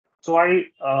So I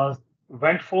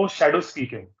went for shadow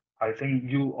speaking. I think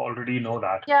you already know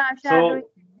that. Yeah, shadowing.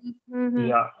 So Mm-hmm.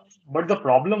 yeah, but the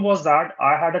problem was that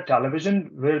I had a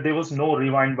television where there was no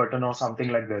rewind button or something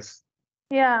like this.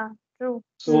 Yeah, true.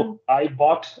 Mm. So I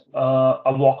bought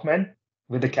a Walkman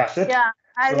with a cassette. Yeah,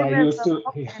 I So I used remember. to,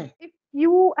 Okay. If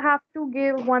you have to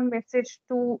give one message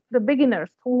to the beginners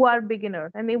who are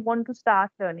beginners and they want to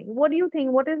start learning, what do you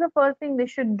think? What is the first thing they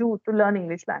should do to learn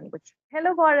English language?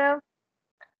 Hello, Gaurav.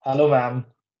 hello, ma'am.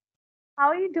 How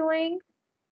are you doing?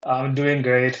 I'm doing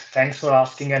great. Thanks for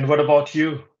asking. And what about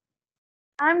you?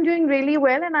 I'm doing really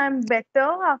well and I'm better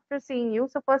after seeing you.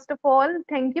 So first of all,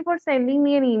 thank you for sending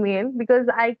me an email because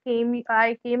I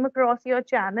came across your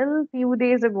channel few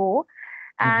days ago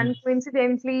Mhm. and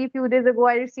coincidentally few days ago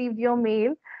I received your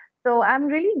mail. So I'm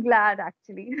really glad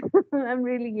actually. I'm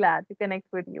really glad to connect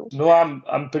with you. No,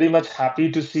 I'm pretty much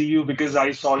happy to see you because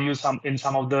I saw you some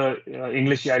of the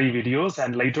English Yari videos,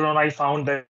 and later on I found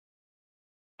that you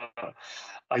have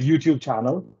a YouTube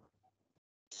channel.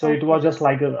 So it was Okay. just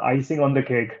like a icing on the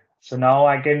cake. So now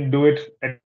I can do it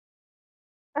at my own pace.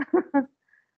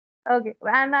 Okay.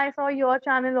 And I saw your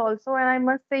channel also and I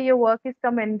must say your work is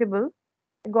commendable.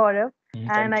 Gaurav,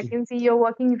 and Thank I you. can see you're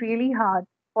working really hard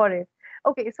for it.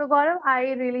 Okay, so Gaurav,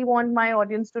 I really want my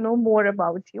audience to know more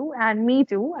about you, and me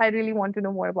too. I really want to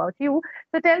know more about you.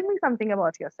 So tell me something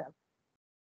about yourself.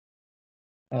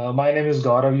 My name is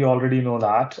Gaurav, you already know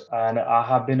that, and I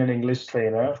have been an English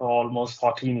trainer for almost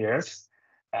 14 years,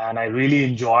 and I really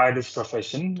enjoy this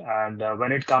profession. And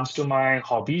when it comes to my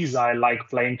hobbies, I like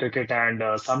playing cricket, and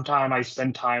sometimes I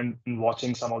spend time in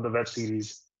watching some of the web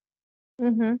series.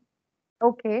 Mm-hmm.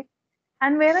 Okay.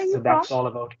 And where are So you from? that's all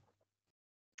about.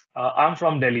 I'm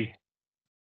from Delhi.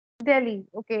 Delhi.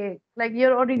 Okay. Like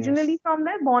you're originally Yes. from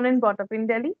there, born and brought up in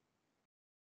Delhi?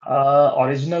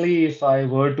 Originally, if I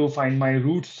were to find my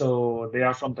roots, so they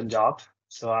are from Punjab.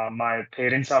 So my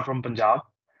parents are from Punjab,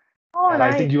 Oh, and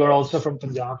I nice. think you are also from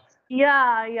Punjab.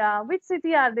 Yeah, yeah. Which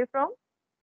city are they from?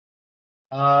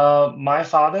 My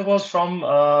father was from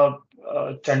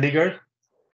Chandigarh,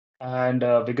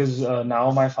 and because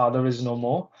now my father is no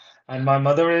more, and my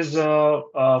mother is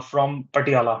from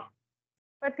Patiala.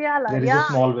 Patiala. There is a Yeah,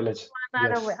 small village.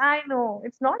 far away. Yes. I know.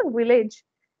 It's not a village.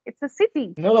 It's a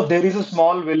city. No, no, there is a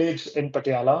small village in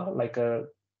Patiala, like a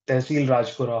Tehsil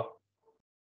Rajpura.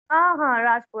 Uh-huh,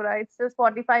 Rajpura. It's just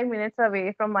 45 minutes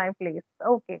away from my place.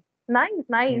 Okay. Nice,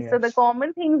 nice. So the Yes.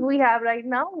 common things we have right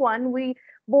now, one, we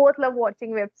both love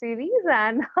watching web series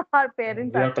and our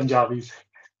parents We are are from. Punjabis.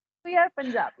 We are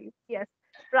Punjabis. Yes,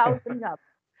 proud Punjab.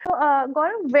 So,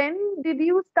 Gaurav, when did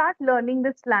you start learning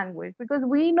this language? Because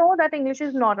we know that English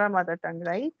is not our mother tongue,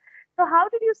 right? So how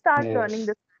did you start learning Yes.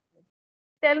 this?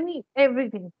 Tell me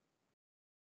everything.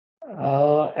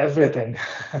 Everything.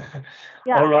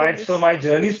 Yeah, All right. So everything. my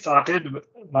journey started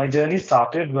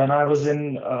when I was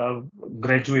in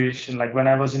graduation, like when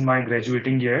I was in my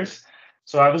graduating years.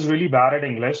 So I was really bad at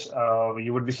English.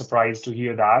 You would be surprised to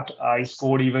hear that. I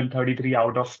scored even 33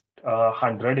 out of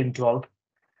 100 in 12th.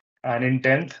 And in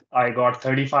 10th, I got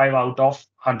 35 out of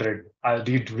 100. I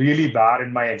did really bad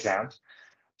in my exams.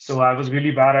 So I was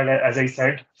really bad at it, as I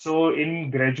said. So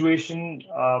in graduation,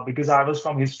 because I was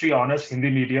from history honors, Hindi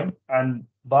medium, and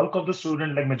bulk of the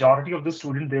student, like majority of the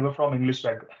student, they were from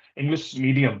English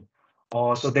medium.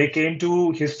 So they came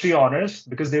to history honors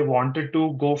because they wanted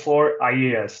to go for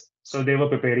IAS. So they were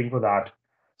preparing for that.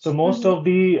 So most Mm-hmm. of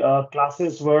the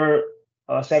classes were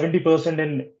 70%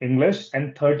 in English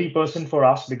and 30% for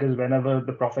us because whenever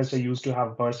the professor used to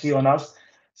have mercy on us,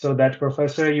 so that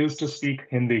professor used to speak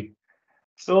Hindi.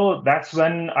 So that's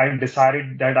when I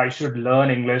decided that I should learn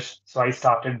English. So I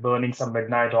started burning some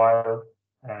midnight oil,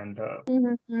 and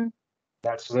Mm-hmm.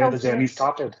 that's where the Okay. journey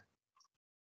started.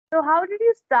 So how did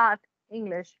you start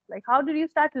English? Like how did you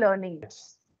start learning?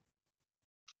 Yes.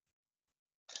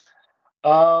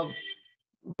 Um,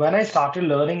 when I started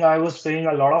learning, I was paying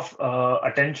a lot of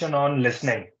attention on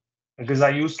listening because I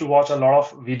used to watch a lot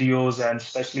of videos and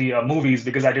especially movies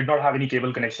because I did not have any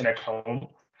cable connection at home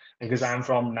because I'm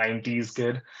from 90s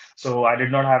kid. So I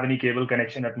did not have any cable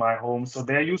connection at my home. So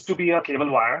there used to be a cable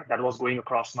wire that was going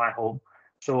across my home.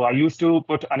 So I used to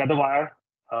put another wire,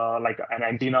 like an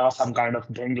antenna or some kind of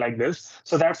thing like this.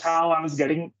 So that's how I was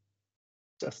getting.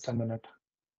 Just a minute.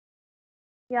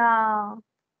 Yeah.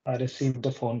 I received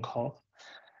a phone call.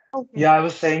 Okay. Yeah, I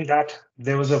was saying that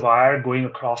there was a wire going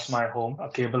across my home, a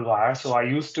cable wire. So I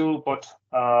used to put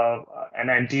an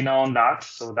antenna on that.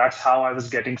 So that's how I was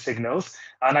getting signals.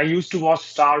 And I used to watch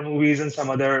Star movies and some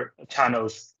other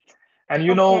channels. And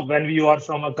Okay. when you are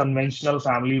from a conventional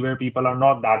family where people are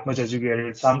not that much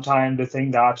educated, sometimes they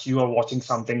think that you are watching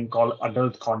something called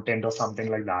adult content or something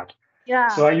like that.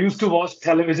 So Yeah. I used to watch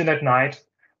television at night.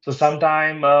 So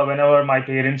sometime whenever my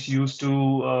parents used to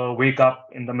wake up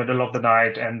in the middle of the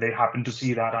night and they happened to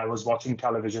see that I was watching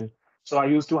television, so I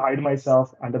used to hide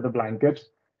myself under the blanket.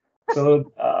 So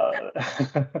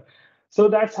so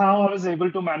that's how I was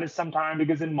able to manage some time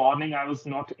because in morning I was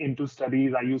not into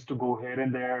studies. I used to go here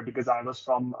and there because I was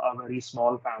from a very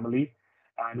small family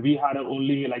and we had a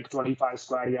only like 25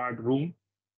 square yard room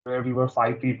where we were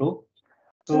five people.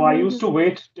 So I Mm-hmm. used to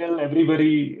wait till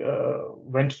everybody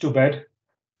went to bed.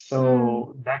 Mm.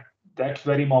 So that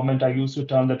very moment, I used to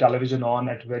turn the television on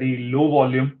at very low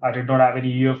volume. I did not have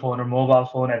any earphone or mobile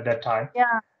phone at that time.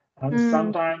 Yeah. And Mm.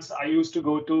 sometimes I used to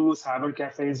go to cyber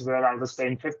cafes where I was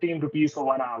paying 15 rupees for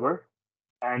 1 hour,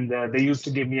 and they used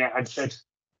to give me a headset.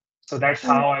 So that's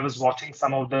Mm. how I was watching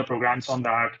some of the programs on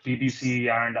that BBC,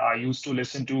 and I used to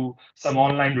listen to some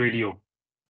online radio.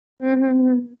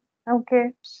 Mm-hmm. Okay.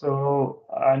 So,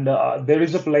 and there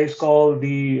is a place called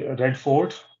the Red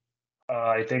Fort.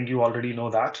 I think you already know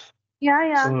that. Yeah,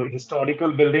 yeah. So,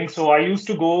 historical building. So, I used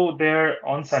to go there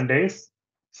on Sundays.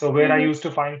 So, where I Mm-hmm. used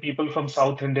to find people from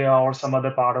South India or some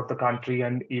other part of the country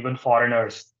and even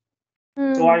foreigners.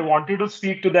 So, I Mm. wanted to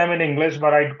speak to them in English,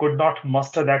 but I could not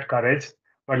muster that courage.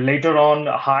 But later on,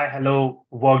 hi, hello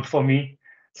worked for me.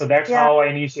 So, that's Yeah. how I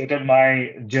initiated my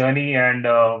journey. And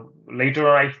later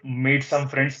on, I made some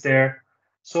friends there.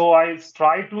 So, I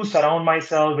tried to surround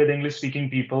myself with English speaking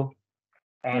people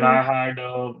and Mm. I had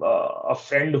a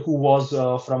friend who was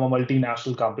from a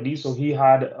multinational company. So he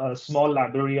had a small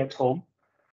library at home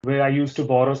where I used to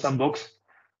borrow some books.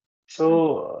 Mm. So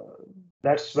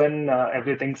that's when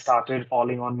everything started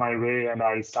falling on my way, and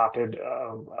I started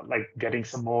like getting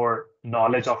some more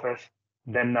knowledge of it.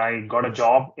 Then I got a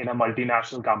job in a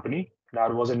multinational company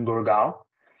that was in Gurgaon.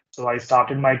 So I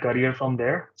started my career from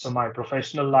there. So my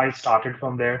professional life started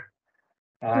from there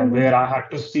and Mm-hmm. where I had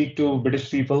to speak to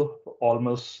British people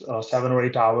almost 7 or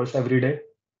 8 hours every day.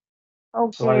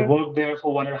 So I Okay. worked there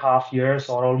for 1.5 years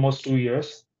or almost 2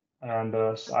 years. And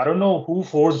so I don't know who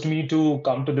forced me to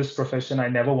come to this profession. I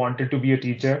never wanted to be a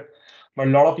teacher, but a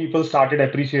lot of people started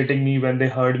appreciating me when they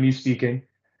heard me speaking.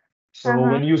 So Uh-huh.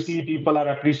 when you see people are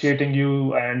appreciating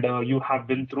you and you have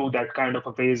been through that kind of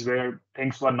a phase where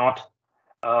things were not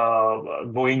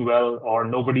going well or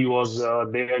nobody was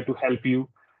there to help you.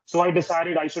 So I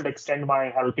decided I should extend my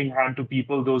helping hand to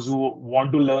people, those who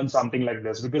want to learn something like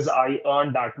this, because I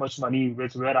earned that much money,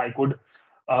 which where I could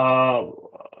uh,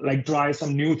 like try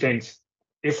some new things.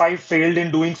 If I failed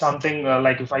in doing something,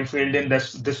 like if I failed in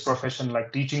this profession,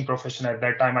 like teaching profession at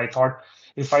that time, I thought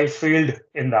if I failed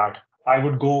in that, I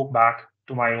would go back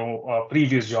to my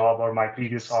previous job or my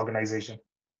previous organization.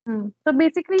 Mm. So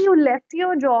basically, you left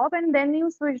your job and then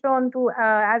you switched on to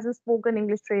as a spoken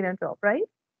English trainer job, right?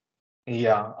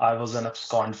 Yeah, I was an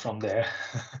abscond from there.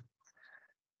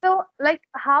 So, like,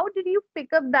 how did you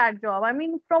pick up that job? I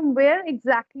mean, from where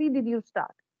exactly did you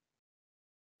start?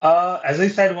 As I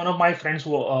said, one of my friends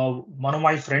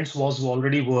was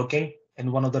already working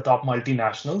in one of the top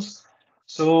multinationals.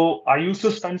 So I used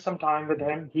to spend some time with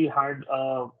him. He had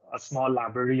a small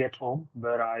library at home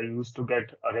where I used to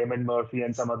get Raymond Murphy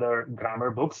and some other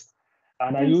grammar books.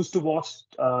 And I Mm. used to watch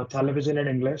television in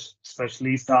English,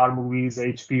 especially Star Movies,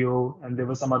 HBO, and there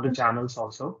were some other Mm. channels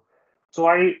also. So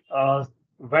I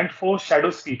went for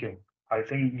shadow speaking. I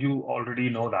think you already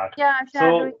know that. Yeah,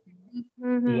 shadowing. So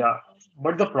Mm-hmm. yeah,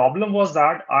 but the problem was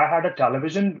that I had a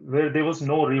television where there was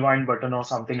no rewind button or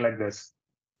something like this.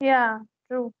 Yeah,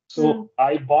 true. Mm. So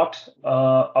I bought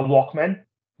a Walkman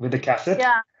with a cassette.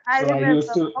 Yeah, I So I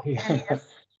used remember. to, Walkman, yes.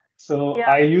 so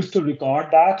Yeah. I used to record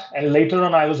that, and later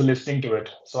on I was listening to it.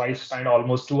 So I spent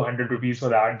almost 200 rupees for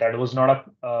that. That was not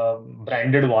a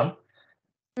branded one.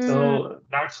 Mm. So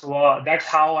that's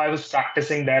how I was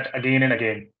practicing that again and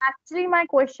again. Actually, my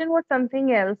question was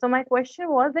something else. So my question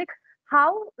was like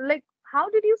how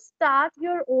did you start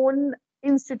your own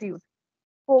institute,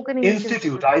 spoken English Institute.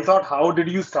 institute? I thought, how did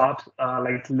you start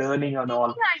like learning and Teaching,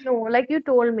 all? I know, like you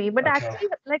told me, but Okay. actually,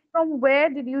 like from where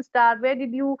did you start? Where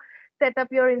did you set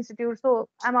up your institute? So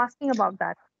I'm asking about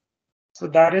that. So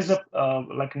that is a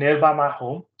like nearby my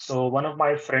home. So one of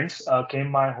my friends came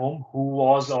my home who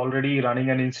was already running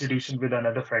an institution with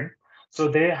another friend. So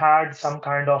they had some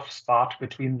kind of spark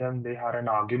between them. They had an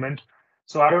argument.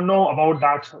 So I don't know about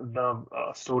that,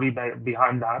 the story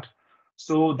behind that.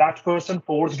 So that person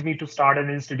forced me to start an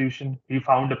institution. He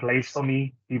found a place for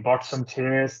me. He bought some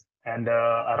chairs and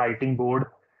a writing board.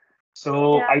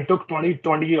 So Yeah. I took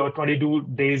 20 or 22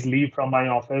 days leave from my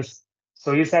office.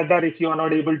 So you said that if you are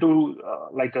not able to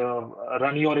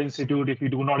run your institute, if you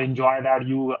do not enjoy that,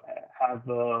 you have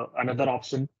another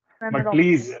option. Another But option.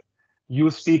 please,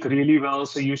 you speak really well,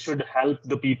 so you should help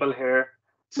the people here.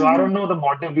 So I Mm-hmm. don't know the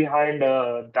motive behind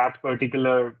that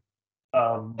particular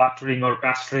buttering or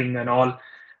pasturing and all.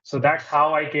 So that's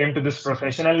how I came to this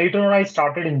profession. And later on, I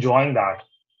started enjoying that.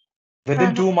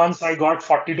 Within Uh-huh. 2 months, I got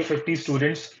 40 to 50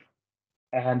 students,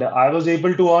 and I was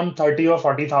able to earn 30 or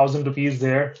 40,000 rupees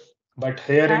there. But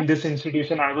here Nice. in this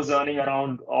institution, I was earning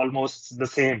around almost the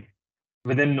same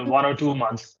within 1 or 2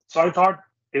 months. So I thought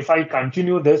if I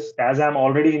continue this as I'm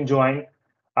already enjoying,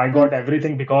 I Mm-hmm. got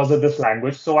everything because of this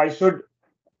language. So I should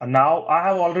now I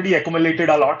have already accumulated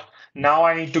a lot. Now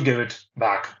I need to give it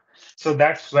back. So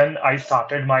that's when I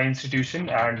started my institution,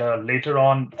 and later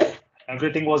on,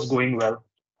 everything was going well.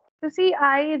 So see,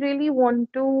 I really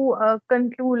want to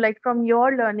conclude like from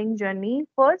your learning journey.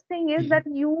 First thing is that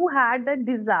Mhm, you had the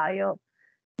desire.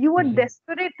 You were mhm,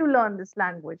 desperate to learn this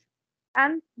language.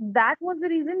 And that was the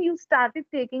reason you started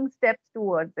taking steps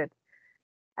towards it.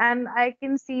 And I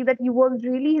can see that you worked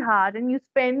really hard and you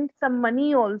spent some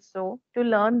money also to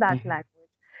learn that mhm.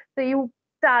 language. So you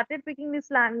started picking this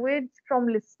language from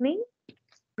listening,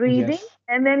 reading, Yes.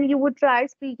 and then you would try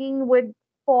speaking with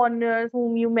foreigners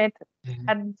whom you met Mhm.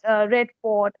 at Red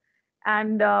Fort,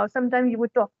 and sometimes you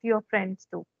would talk to your friends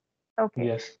too. Okay.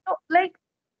 Yes. So, like,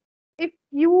 if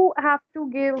you have to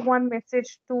give one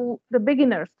message to the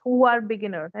beginners who are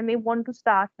beginners and they want to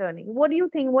start learning, what do you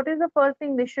think? What is the first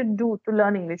thing they should do to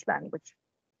learn English language?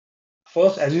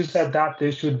 First, as you said, that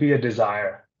there should be a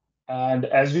desire. And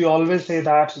as we always say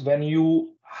that when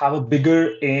you have a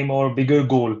bigger aim or bigger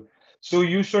goal, so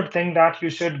you should think that you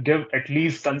should give at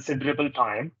least considerable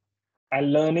time.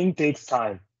 And learning takes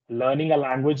time. Learning a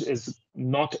language is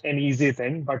not an easy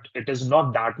thing, but it is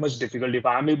not that much difficult. If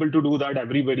I'm able to do that,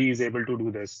 everybody is able to do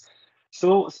this.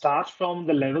 So start from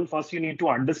the level. First, you need to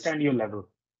understand your level.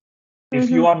 If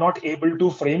Mm-hmm. you are not able to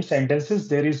frame sentences,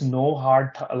 there is no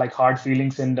hard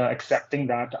feelings in accepting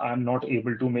that I'm not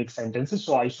able to make sentences.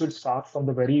 So I should start from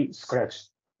the very scratch.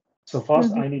 So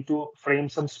first, Mm-hmm. I need to frame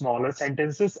some smaller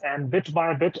sentences, and bit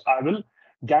by bit, I will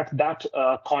get that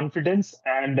confidence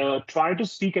and try to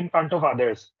speak in front of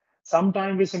others.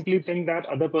 Sometimes we simply think that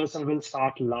other person will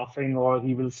start laughing or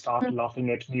he will start laughing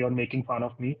at me or making fun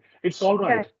of me. It's all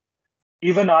right. Correct.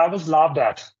 Even I was laughed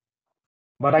at,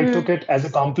 but I Mm. took it as a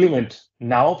compliment.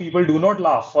 Now people do not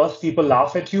laugh. First, people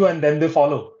laugh at you and then they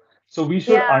follow. So we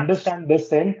should Yeah. understand this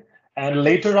thing, and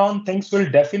later on, things will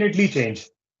definitely change.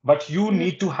 But you Mm.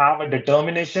 need to have a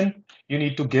determination. You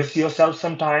need to give yourself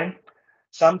some time.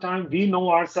 Sometimes we know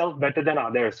ourselves better than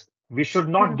others. We should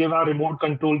not Mm. give our remote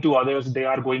control to others. They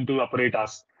are going to operate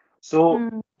us. So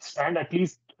Mm. stand at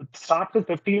least start with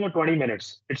 15 or 20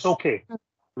 minutes. It's okay.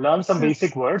 Learn some Mm.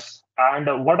 basic words.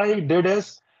 And what I did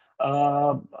is,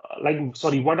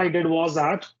 what I did was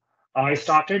that I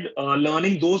started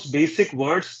learning those basic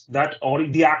words that, or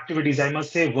the activities, I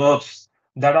must say, verbs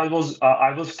that I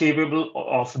was capable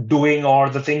of doing, or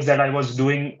the things that I was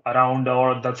doing around,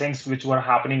 or the things which were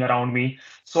happening around me.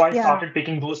 So I Yeah. started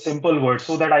picking those simple words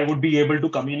so that I would be able to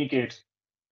communicate.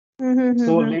 Mm-hmm.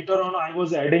 So Mm-hmm. later on, I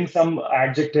was adding some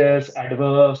adjectives,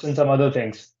 adverbs, and some other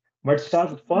things. But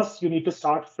first, you need to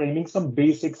start framing some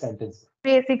basic sentences.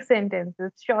 Basic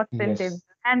sentences, short sentences, Yes,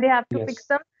 and they have to pick yes,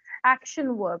 some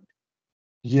action verbs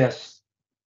yes.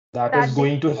 That is that they.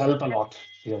 going to help a lot.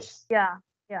 Yes. Yeah.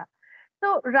 Yeah.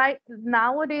 So right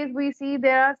nowadays we see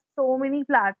there are so many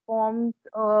platforms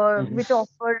Mhm, which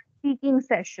offer speaking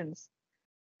sessions.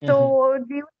 mhm. So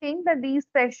do you think that these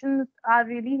sessions are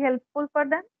really helpful for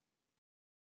them?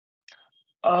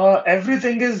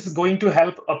 Everything is going to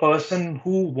help a person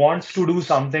who wants to do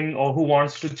something or who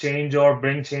wants to change or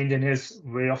bring change in his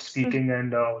way of Mhm. speaking,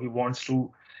 and he wants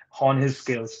to hone his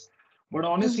skills. But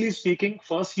Mhm. honestly speaking,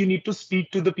 first you need to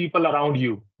speak to the people around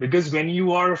you, because when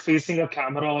you are facing a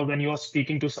camera or when you are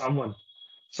speaking to someone,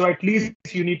 so at least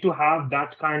you need to have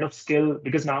that kind of skill,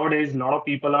 because nowadays a lot of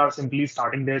people are simply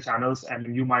starting their channels,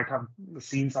 and you might have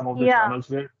seen some of the Yeah, channels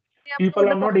where they upload people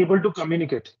the are not content. able to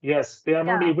communicate. Yes, they are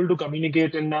not Yeah. able to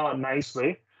communicate in a nice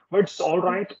way, but it's all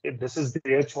Mhm. right if this is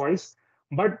their choice.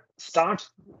 But start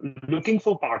looking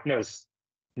for partners.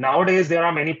 Nowadays, there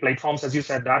are many platforms, as you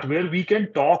said, that where we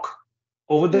can talk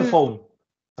over the Mm. phone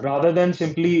rather than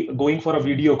simply going for a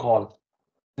video call.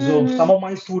 So some Mhm. of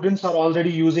my students are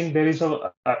already using. There is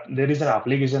an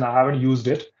application. I haven't used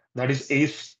it. That is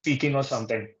Ace Speaking or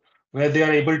something, where they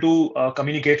are able to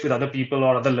communicate with other people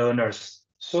or other learners.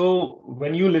 So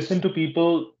when you listen to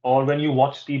people or when you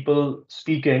watch people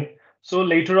speaking, so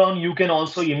later on you can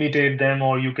also imitate them,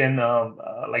 or you can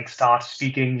start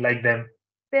speaking like them.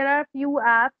 There are few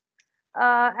apps,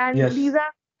 and these Yes.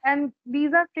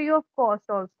 are free of cost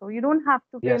also. You don't have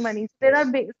to pay money. Yes. There are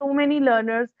Yes. so many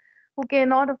learners who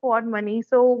cannot afford money.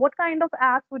 So, what kind of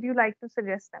apps would you like to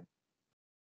suggest them?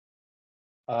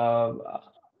 Uh,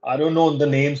 I don't know the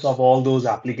names of all those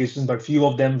applications, but few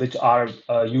of them which are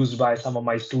used by some of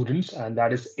my students, and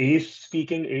that is ACE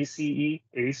Speaking,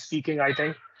 ACE Speaking, I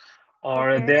think.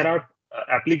 Or Okay. there are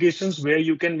applications where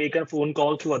you can make a phone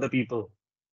call to other people.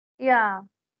 Yeah.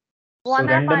 So One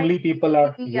app I randomly know people is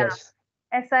are, CV app. yes,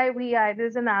 SIVI.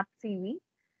 There's an app CV.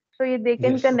 So they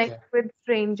can yes, connect okay. with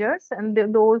strangers and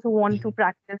those who want to Mhm.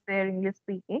 practice their English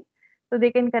speaking. So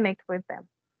they can connect with them.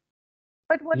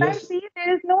 But what I Yes, see,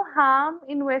 there is no harm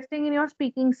investing in your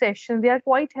speaking sessions. They are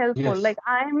quite helpful. Like yes.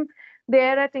 I'm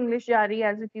there at English Jari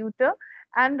as a tutor,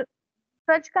 and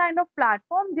such kind of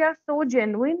platform, they are so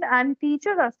genuine, and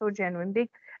teachers are so genuine. They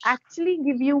actually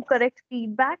give you correct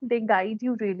feedback. They guide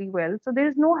you really well. So there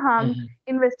is no harm Mhm.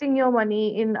 investing your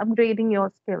money in upgrading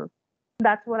your skills.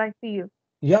 That's what I feel.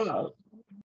 Yeah,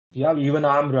 yeah, even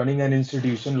I'm running an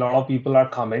institution. A lot of people are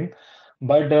coming,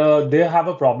 but they have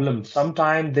a problem.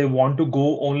 Sometimes they want to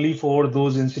go only for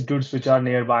those institutes which are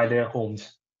nearby their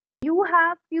homes. You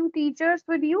have few teachers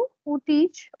with you who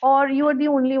teach, or you are the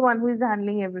only one who is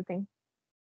handling everything?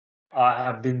 I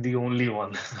have been the only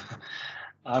one.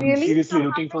 I'm Really? So seriously how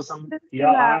looking for many some. students do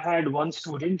Yeah, you have? I had one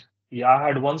student. Yeah, I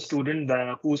had one student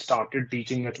who started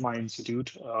teaching at my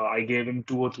institute. I gave him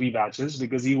 2 or 3 batches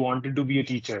because he wanted to be a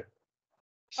teacher.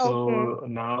 Okay. So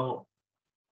now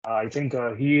I think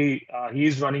he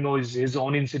is running his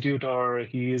own institute, or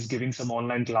he is giving some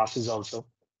online classes also.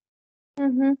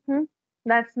 Mm-hmm.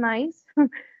 That's nice.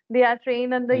 They are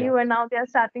trained under Yeah. you, and now they are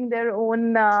starting their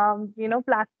own,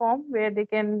 platform where they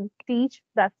can teach.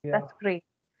 Yeah. That's great.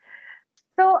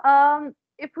 So,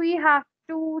 if we have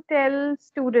to tell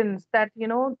students that,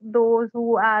 those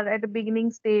who are at the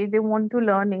beginning stage, they want to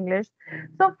learn English.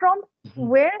 So, from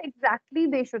Mhm. where exactly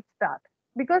they should start?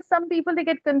 Because some people they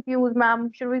get confused,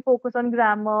 ma'am. Should we focus on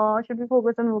grammar? Should we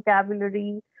focus on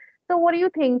vocabulary? So, what do you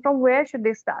think? From where should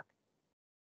they start?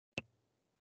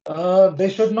 They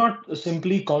should not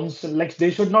simply like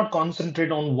they should not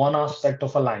concentrate on one aspect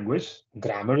of a language.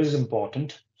 Grammar is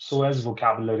important, so as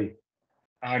vocabulary,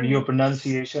 and your Hmm.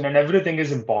 pronunciation and everything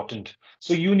is important.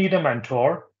 So you need a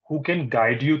mentor who can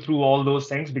guide you through all those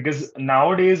things because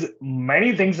nowadays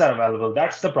many things are available.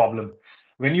 That's the problem.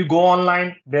 When you go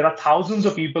online, there are thousands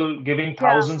of people giving Yeah.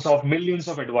 thousands of millions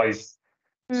of advice.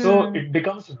 So Hmm. it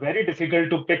becomes very difficult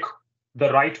to pick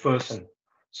the right person.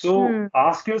 So Hmm.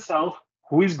 ask yourself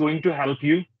who is going to help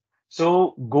you.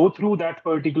 So go through that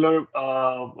particular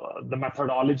the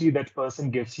methodology that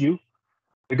person gives you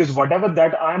because whatever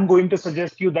that I'm going to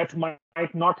suggest you that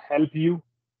might not help you.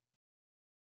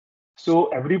 So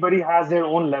everybody has their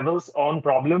own levels, own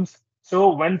problems. So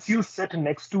once you sit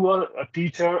next to a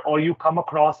teacher or you come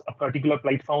across a particular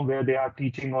platform where they are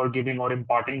teaching or giving or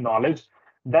imparting knowledge,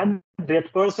 then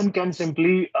that person can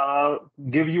simply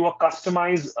give you a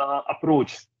customized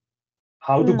approach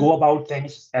how to Hmm. go about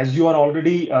things as you are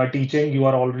already teaching, you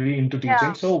are already into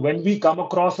teaching. Yeah. So when we come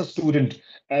across a student,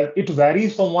 it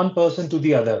varies from one person to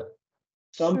the other.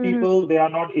 Some Hmm. people they are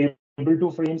not able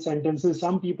to frame sentences.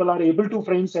 Some people are able to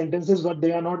frame sentences, but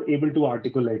they are not able to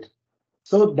articulate.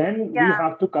 So then we Yeah.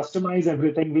 have to customize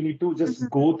everything. We need to just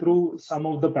go through some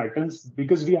of the patterns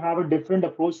because we have a different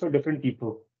approach for different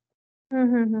people.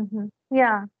 Mm-hmm.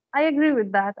 Yeah, I agree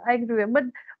with that. I agree with. But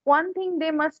one thing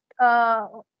they must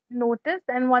notice,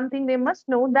 and one thing they must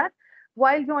know that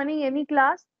while joining any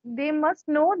class, they must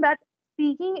know that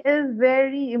speaking is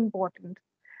very important.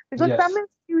 Because some Yes,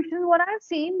 institutions, what I've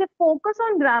seen, they focus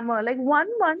on grammar. Like 1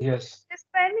 month, yes, they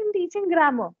spend in teaching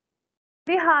grammar.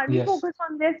 They hardly yes. focus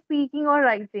on their speaking or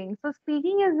writing. So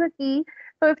speaking is the key.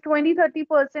 So if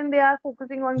 20-30% they are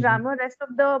focusing on Mhm. grammar, rest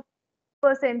of the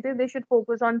percentage they should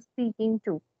focus on speaking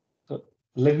too. So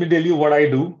let me tell you what I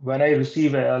do when I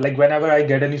receive, like whenever I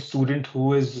get any student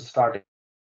who is starting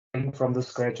from the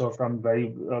scratch or from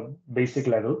very basic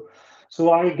level.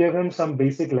 So I give him some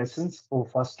basic lessons for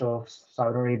first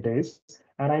 7 or 8 days,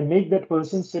 and I make that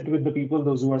person sit with the people,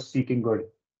 those who are speaking good.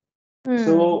 Hmm.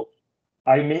 So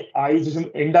I just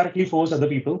indirectly force other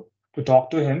people to talk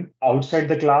to him outside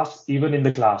the class, even in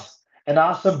the class, and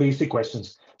ask some basic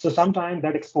questions. So sometimes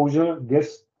that exposure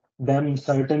gives them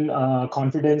certain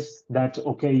confidence that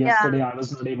okay, Yeah. yesterday I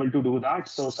was not able to do that.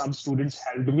 So some students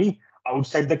helped me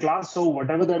outside the class. So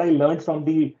whatever that I learned from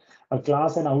the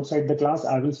class and outside the class,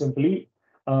 I will simply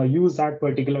use that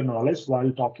particular knowledge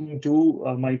while talking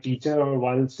to my teacher or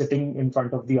while sitting in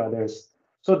front of the others.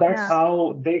 So that's Yeah.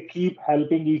 how they keep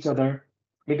helping each other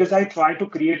because I try to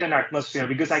create an atmosphere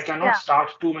because I cannot Yeah.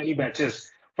 start too many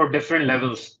batches for different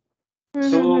levels.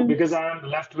 So Mm-hmm. because I am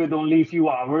left with only a few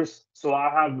hours, so I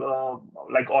have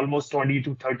like almost 20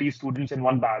 to 30 students in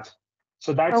one batch.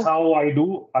 So that's Okay. how I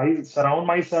do. I surround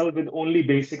myself with only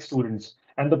basic students.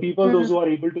 And the people, those Mm-hmm. who are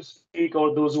able to speak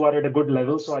or those who are at a good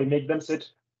level, so I make them sit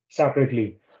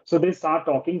separately. So they start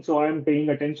talking, so I'm paying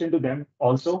attention to them.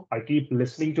 Also, I keep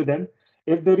listening to them.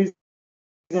 If there is any area of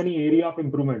improvement,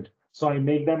 so I make them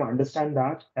understand that, and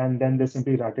then they simply write it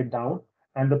down. And the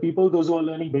people, those who are learning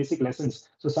basic lessons, so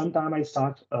sometime I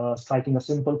start striking a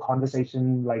simple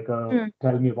conversation like,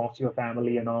 tell me about your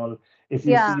family and all. If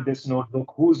you Yeah. see this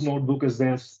notebook, whose notebook is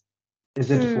this?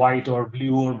 Is it Mm. white or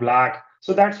blue or black?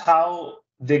 So that's how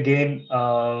they gain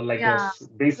like a Yeah.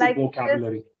 basic Like just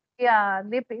vocabulary. yeah,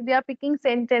 they are picking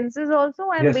sentences also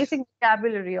and Yes, basic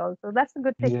vocabulary also. That's a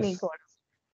good technique, yes. Gaurav.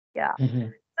 Yeah.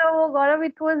 Mhm. So, Gaurav,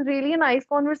 it was really a nice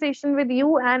conversation with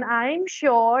you, and I'm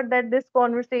sure that this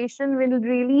conversation will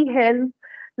really help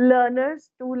learners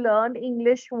to learn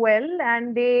English well,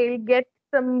 and they'll get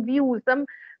some views, some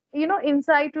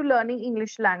insight to learning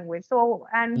English language. So,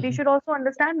 and they Mhm. should also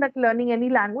understand that learning any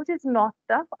language is not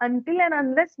tough until and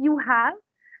unless you have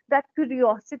that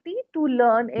curiosity to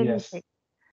learn anything. Yes,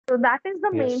 So that is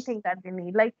the main yes. thing that they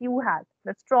need, like you had,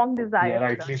 the strong Yeah, desire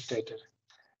to learn. rightly stated.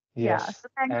 Yeah. Yes. So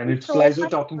thank And you it's so pleasure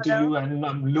much, talking to Gaurav. you, and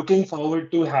I'm looking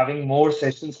forward to having more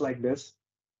sessions like this.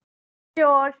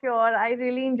 Sure, sure. I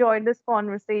really enjoyed this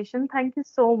conversation. Thank you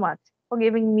so much for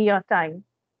giving me your time.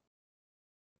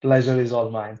 Pleasure is all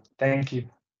mine. Thank you.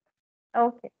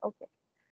 Okay, okay.